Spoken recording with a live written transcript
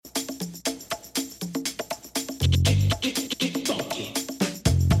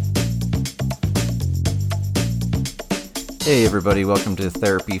Hey everybody, welcome to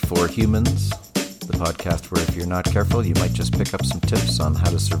Therapy for Humans, the podcast where if you're not careful, you might just pick up some tips on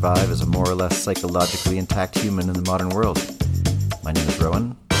how to survive as a more or less psychologically intact human in the modern world. My name is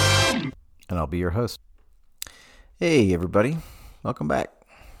Rowan, and I'll be your host. Hey everybody, welcome back.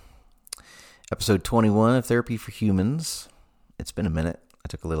 Episode 21 of Therapy for Humans. It's been a minute. I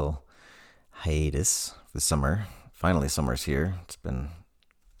took a little hiatus for the summer. Finally, summer's here. It's been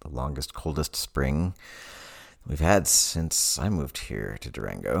the longest, coldest spring we've had since I moved here to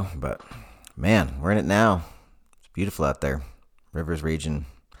Durango, but man, we're in it now. It's beautiful out there. River's raging.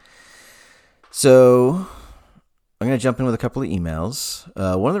 So I'm going to jump in with a couple of emails.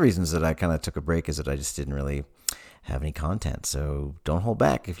 One of the reasons that I kind of took a break is that I just didn't really have any content. So don't hold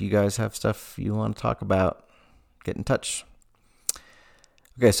back. If you guys have stuff you want to talk about, get in touch.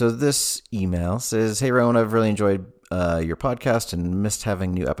 Okay, so this email says, "Hey Rowan, I've really enjoyed your podcast and missed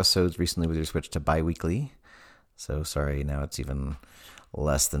having new episodes recently with your switch to bi-weekly. So sorry, now it's even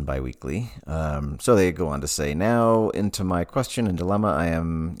less than bi-weekly." So they go on to say, "Now into my question and dilemma. I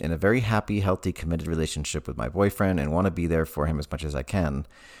am in a very happy, healthy, committed relationship with my boyfriend and want to be there for him as much as I can.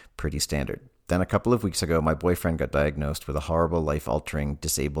 Pretty standard. Then a couple of weeks ago, my boyfriend got diagnosed with a horrible, life-altering,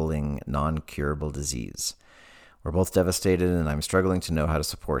 disabling, non-curable disease. We're both devastated and I'm struggling to know how to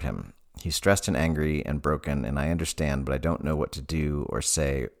support him. He's stressed and angry and broken, and I understand, but I don't know what to do or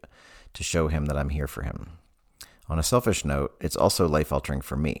say to show him that I'm here for him. On a selfish note, it's also life-altering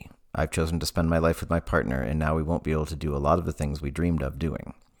for me. I've chosen to spend my life with my partner, and now we won't be able to do a lot of the things we dreamed of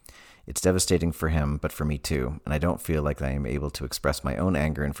doing. It's devastating for him, but for me too, and I don't feel like I am able to express my own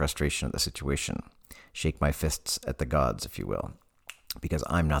anger and frustration at the situation. Shake my fists at the gods, if you will, because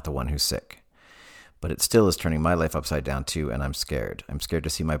I'm not the one who's sick. But it still is turning my life upside down too, and I'm scared. I'm scared to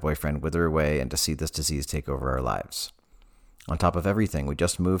see my boyfriend wither away and to see this disease take over our lives. On top of everything, we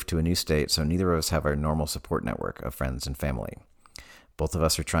just moved to a new state, so neither of us have our normal support network of friends and family. Both of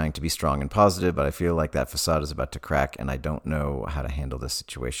us are trying to be strong and positive, but I feel like that facade is about to crack, and I don't know how to handle this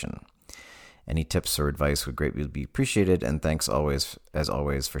situation. Any tips or advice would greatly be appreciated, and thanks as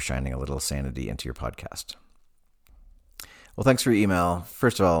always, for shining a little sanity into your podcast." Well, thanks for your email.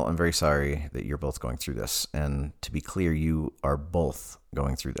 First of all, I'm very sorry that you're both going through this, and to be clear, you are both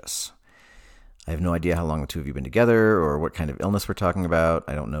going through this. I have no idea how long the two of you have been together or what kind of illness we're talking about.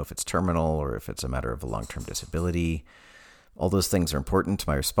 I don't know if it's terminal or if it's a matter of a long-term disability. All those things are important to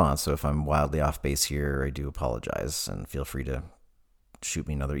my response, so if I'm wildly off base here, I do apologize, and feel free to shoot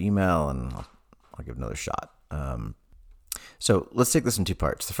me another email and I'll give it another shot. So let's take this in two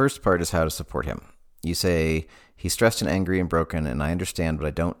parts. The first part is how to support him. You say, "He's stressed and angry and broken, and I understand, but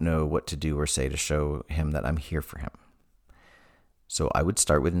I don't know what to do or say to show him that I'm here for him." So I would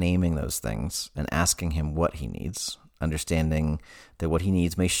start with naming those things and asking him what he needs, understanding that what he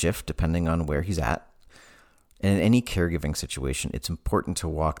needs may shift depending on where he's at. And in any caregiving situation, it's important to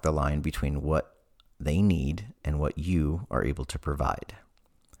walk the line between what they need and what you are able to provide.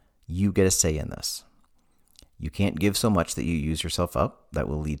 You get a say in this. You can't give so much that you use yourself up. That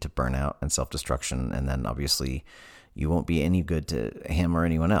will lead to burnout and self-destruction, and then obviously you won't be any good to him or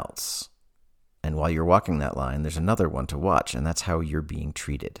anyone else. And while you're walking that line, there's another one to watch, and that's how you're being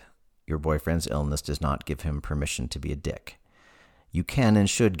treated. Your boyfriend's illness does not give him permission to be a dick. You can and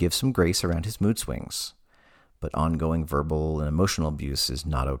should give some grace around his mood swings, but ongoing verbal and emotional abuse is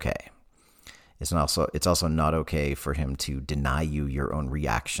not okay. It's also not okay for him to deny you your own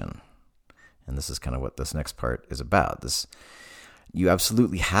reaction. And this is kind of what this next part is about. You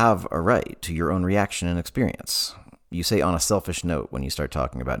absolutely have a right to your own reaction and experience. You say on a selfish note when you start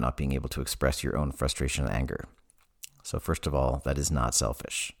talking about not being able to express your own frustration and anger. So first of all, that is not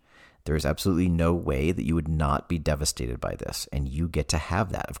selfish. There is absolutely no way that you would not be devastated by this, and you get to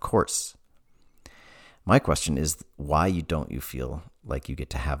have that, of course. My question is, why don't you feel like you get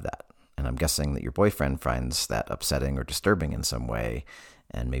to have that? And I'm guessing that your boyfriend finds that upsetting or disturbing in some way,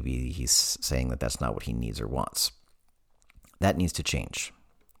 and maybe he's saying that that's not what he needs or wants. That needs to change.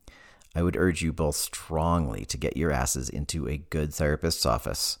 I would urge you both strongly to get your asses into a good therapist's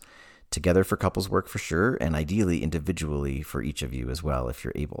office, together for couples work for sure, and ideally individually for each of you as well if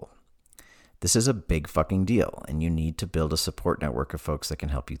you're able. This is a big fucking deal, and you need to build a support network of folks that can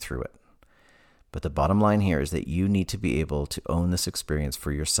help you through it. But the bottom line here is that you need to be able to own this experience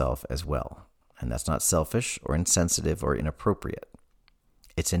for yourself as well. And that's not selfish or insensitive or inappropriate.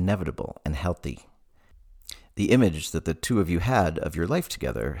 It's inevitable and healthy. The image that the two of you had of your life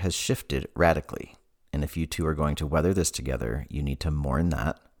together has shifted radically. And if you two are going to weather this together, you need to mourn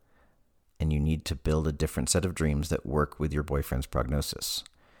that. And you need to build a different set of dreams that work with your boyfriend's prognosis.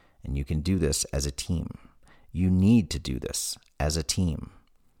 And you can do this as a team. You need to do this as a team.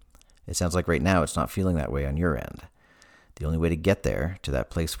 It sounds like right now it's not feeling that way on your end. The only way to get there, to that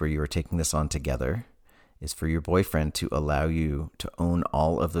place where you are taking this on together, is for your boyfriend to allow you to own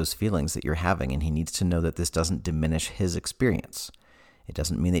all of those feelings that you're having, and he needs to know that this doesn't diminish his experience. It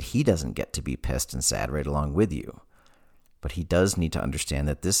doesn't mean that he doesn't get to be pissed and sad right along with you. But he does need to understand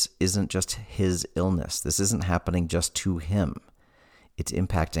that this isn't just his illness. This isn't happening just to him. It's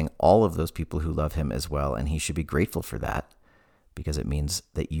impacting all of those people who love him as well, and he should be grateful for that because it means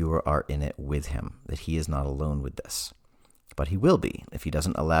that you are in it with him, that he is not alone with this. But he will be if he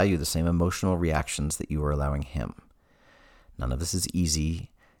doesn't allow you the same emotional reactions that you are allowing him. None of this is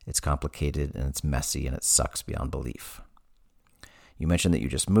easy, it's complicated, and it's messy, and it sucks beyond belief. You mentioned that you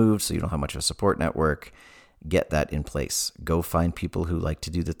just moved, so you don't have much of a support network. Get that in place. Go find people who like to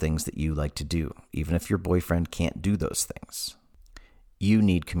do the things that you like to do, even if your boyfriend can't do those things. You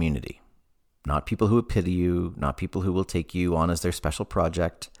need community. Not people who will pity you, not people who will take you on as their special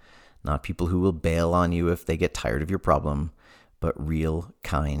project, not people who will bail on you if they get tired of your problem, but real,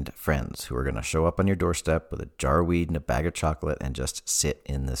 kind friends who are going to show up on your doorstep with a jar of weed and a bag of chocolate and just sit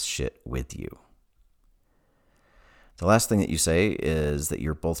in this shit with you. The last thing that you say is that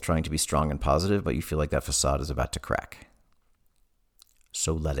you're both trying to be strong and positive, but you feel like that facade is about to crack.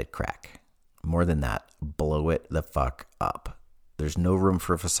 So let it crack. More than that, blow it the fuck up. There's no room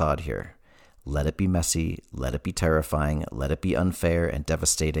for a facade here. Let it be messy, let it be terrifying, let it be unfair and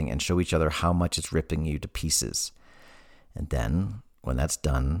devastating, and show each other how much it's ripping you to pieces. And then, when that's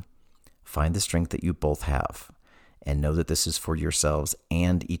done, find the strength that you both have and know that this is for yourselves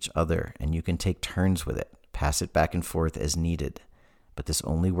and each other, and you can take turns with it. Pass it back and forth as needed. But this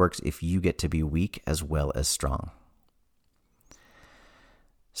only works if you get to be weak as well as strong.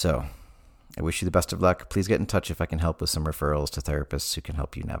 So, I wish you the best of luck. Please get in touch if I can help with some referrals to therapists who can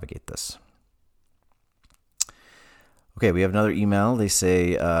help you navigate this. Okay, we have another email. They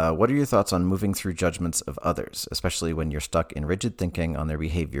say, what are your thoughts on moving through judgments of others, especially when you're stuck in rigid thinking on their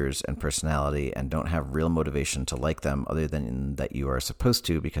behaviors and personality and don't have real motivation to like them other than that you are supposed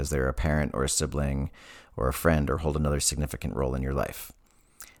to because they're a parent or a sibling or a friend or hold another significant role in your life?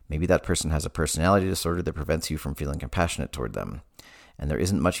 Maybe that person has a personality disorder that prevents you from feeling compassionate toward them, and there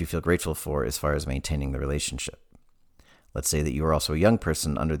isn't much you feel grateful for as far as maintaining the relationship. Let's say that you are also a young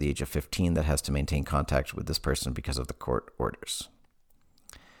person under the age of 15 that has to maintain contact with this person because of the court orders.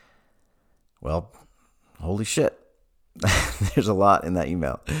 Well, holy shit. There's a lot in that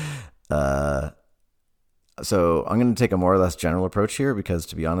email. So I'm going to take a more or less general approach here because,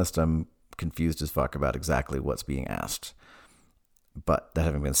 to be honest, I'm confused as fuck about exactly what's being asked. But that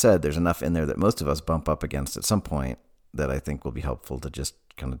having been said, there's enough in there that most of us bump up against at some point that I think will be helpful to just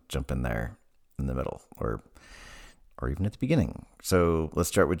kind of jump in there in the middle or even at the beginning. So let's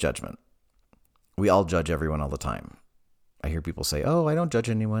start with judgment. We all judge everyone all the time. I hear people say, oh, I don't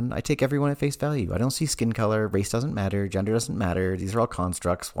judge anyone. I take everyone at face value. I don't see skin color. Race doesn't matter. Gender doesn't matter. These are all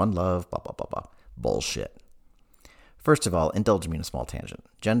constructs. One love, blah, blah, blah, blah. Bullshit. First of all, indulge me in a small tangent.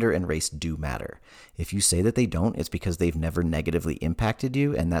 Gender and race do matter. If you say that they don't, it's because they've never negatively impacted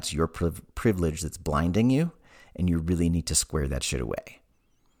you, and that's your privilege that's blinding you, and you really need to square that shit away.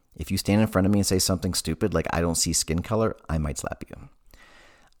 If you stand in front of me and say something stupid like I don't see skin color, I might slap you.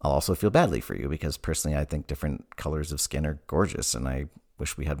 I'll also feel badly for you because personally I think different colors of skin are gorgeous and I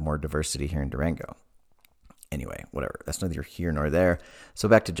wish we had more diversity here in Durango. Anyway, whatever. That's neither here nor there. So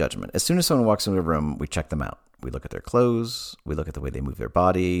back to judgment. As soon as someone walks into a room, we check them out. We look at their clothes. We look at the way they move their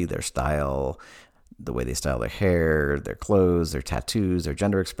body, their style, the way they style their hair, their clothes, their tattoos, their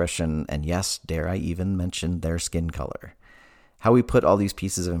gender expression, and yes, dare I even mention their skin color. How we put all these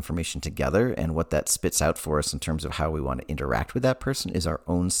pieces of information together and what that spits out for us in terms of how we want to interact with that person is our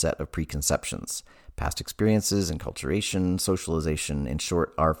own set of preconceptions, past experiences, enculturation, socialization, in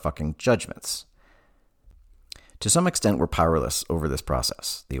short, our fucking judgments. To some extent, we're powerless over this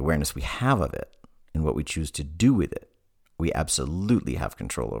process. The awareness we have of it and what we choose to do with it, we absolutely have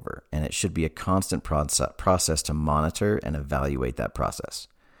control over, and it should be a constant process to monitor and evaluate that process.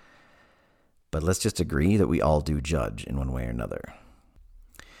 But let's just agree that we all do judge in one way or another.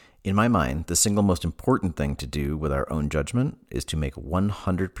 In my mind, the single most important thing to do with our own judgment is to make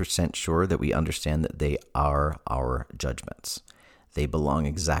 100% sure that we understand that they are our judgments. They belong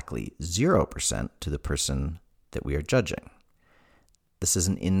exactly 0% to the person that we are judging. This is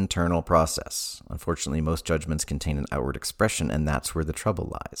an internal process. Unfortunately, most judgments contain an outward expression, and that's where the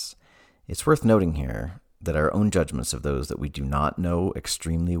trouble lies. It's worth noting here that our own judgments of those that we do not know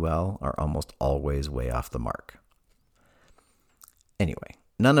extremely well are almost always way off the mark. Anyway,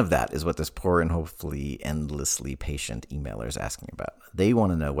 none of that is what this poor and hopefully endlessly patient emailer is asking about. They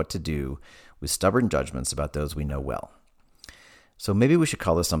want to know what to do with stubborn judgments about those we know well. So maybe we should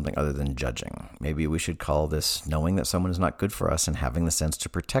call this something other than judging. Maybe we should call this knowing that someone is not good for us and having the sense to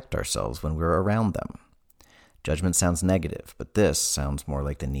protect ourselves when we're around them. Judgment sounds negative, but this sounds more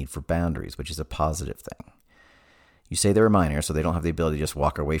like the need for boundaries, which is a positive thing. You say they're a minor, so they don't have the ability to just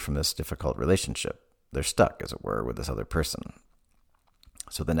walk away from this difficult relationship. They're stuck, as it were, with this other person.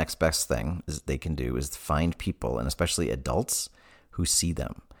 So the next best thing is they can do is find people, and especially adults, who see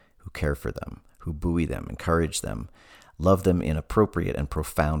them, who care for them, who buoy them, encourage them, love them in appropriate and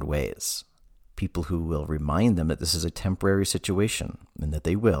profound ways. People who will remind them that this is a temporary situation and that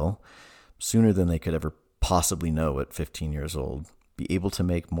they will, sooner than they could ever possibly know at 15 years old, be able to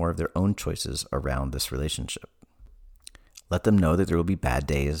make more of their own choices around this relationship. Let them know that there will be bad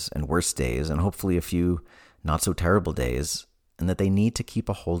days and worse days and hopefully a few not so terrible days, and that they need to keep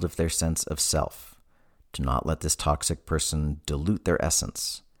a hold of their sense of self, to not let this toxic person dilute their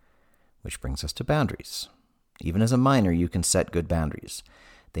essence. Which brings us to boundaries. Even as a minor, you can set good boundaries.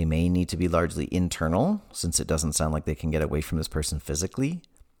 They may need to be largely internal, since it doesn't sound like they can get away from this person physically,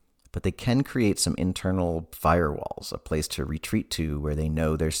 but they can create some internal firewalls, a place to retreat to where they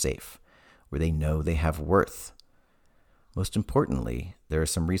know they're safe, where they know they have worth. Most importantly, there are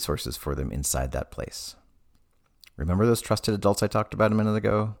some resources for them inside that place. Remember those trusted adults I talked about a minute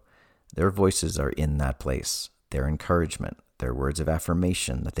ago? Their voices are in that place. Their encouragement, their words of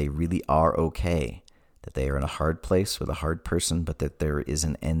affirmation that they really are okay, that they are in a hard place with a hard person, but that there is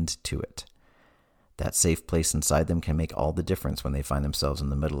an end to it. That safe place inside them can make all the difference when they find themselves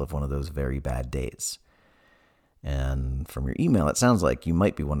in the middle of one of those very bad days. And from your email, it sounds like you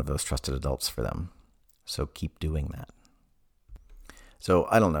might be one of those trusted adults for them. So keep doing that. So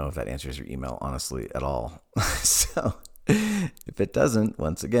I don't know if that answers your email, honestly, at all. So if it doesn't,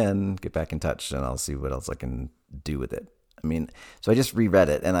 once again, get back in touch and I'll see what else I can do with it. I mean, so I just reread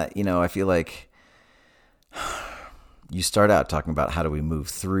it and I feel like you start out talking about how do we move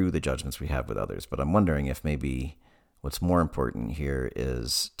through the judgments we have with others, but I'm wondering if maybe what's more important here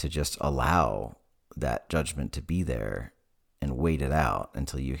is to just allow that judgment to be there and wait it out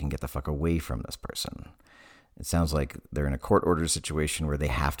until you can get the fuck away from this person. It sounds like they're in a court order situation where they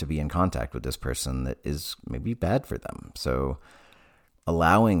have to be in contact with this person that is maybe bad for them. So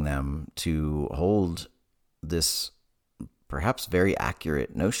allowing them to hold this perhaps very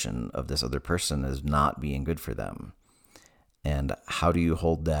accurate notion of this other person as not being good for them. And how do you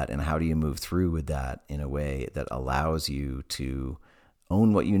hold that and how do you move through with that in a way that allows you to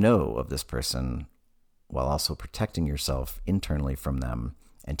own what you know of this person while also protecting yourself internally from them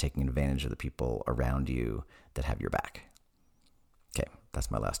and taking advantage of the people around you that have your back? Okay,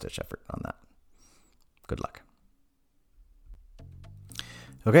 that's my last-ditch effort on that. Good luck.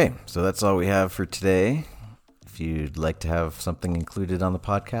 Okay, so that's all we have for today. If you'd like to have something included on the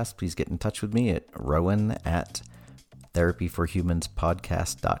podcast, please get in touch with me at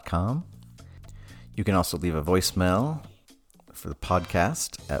rowan@therapyforhumanspodcast.com. You can also leave a voicemail for the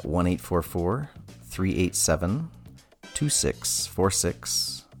podcast at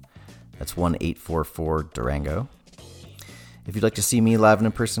 1-844-387-2646. That's 1-844-Durango. If you'd like to see me live and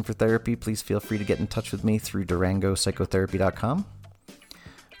in person for therapy, please feel free to get in touch with me through durangopsychotherapy.com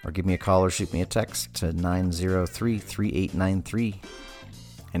or give me a call or shoot me a text to 903-3893.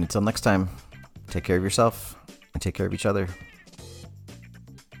 And until next time, take care of yourself and take care of each other.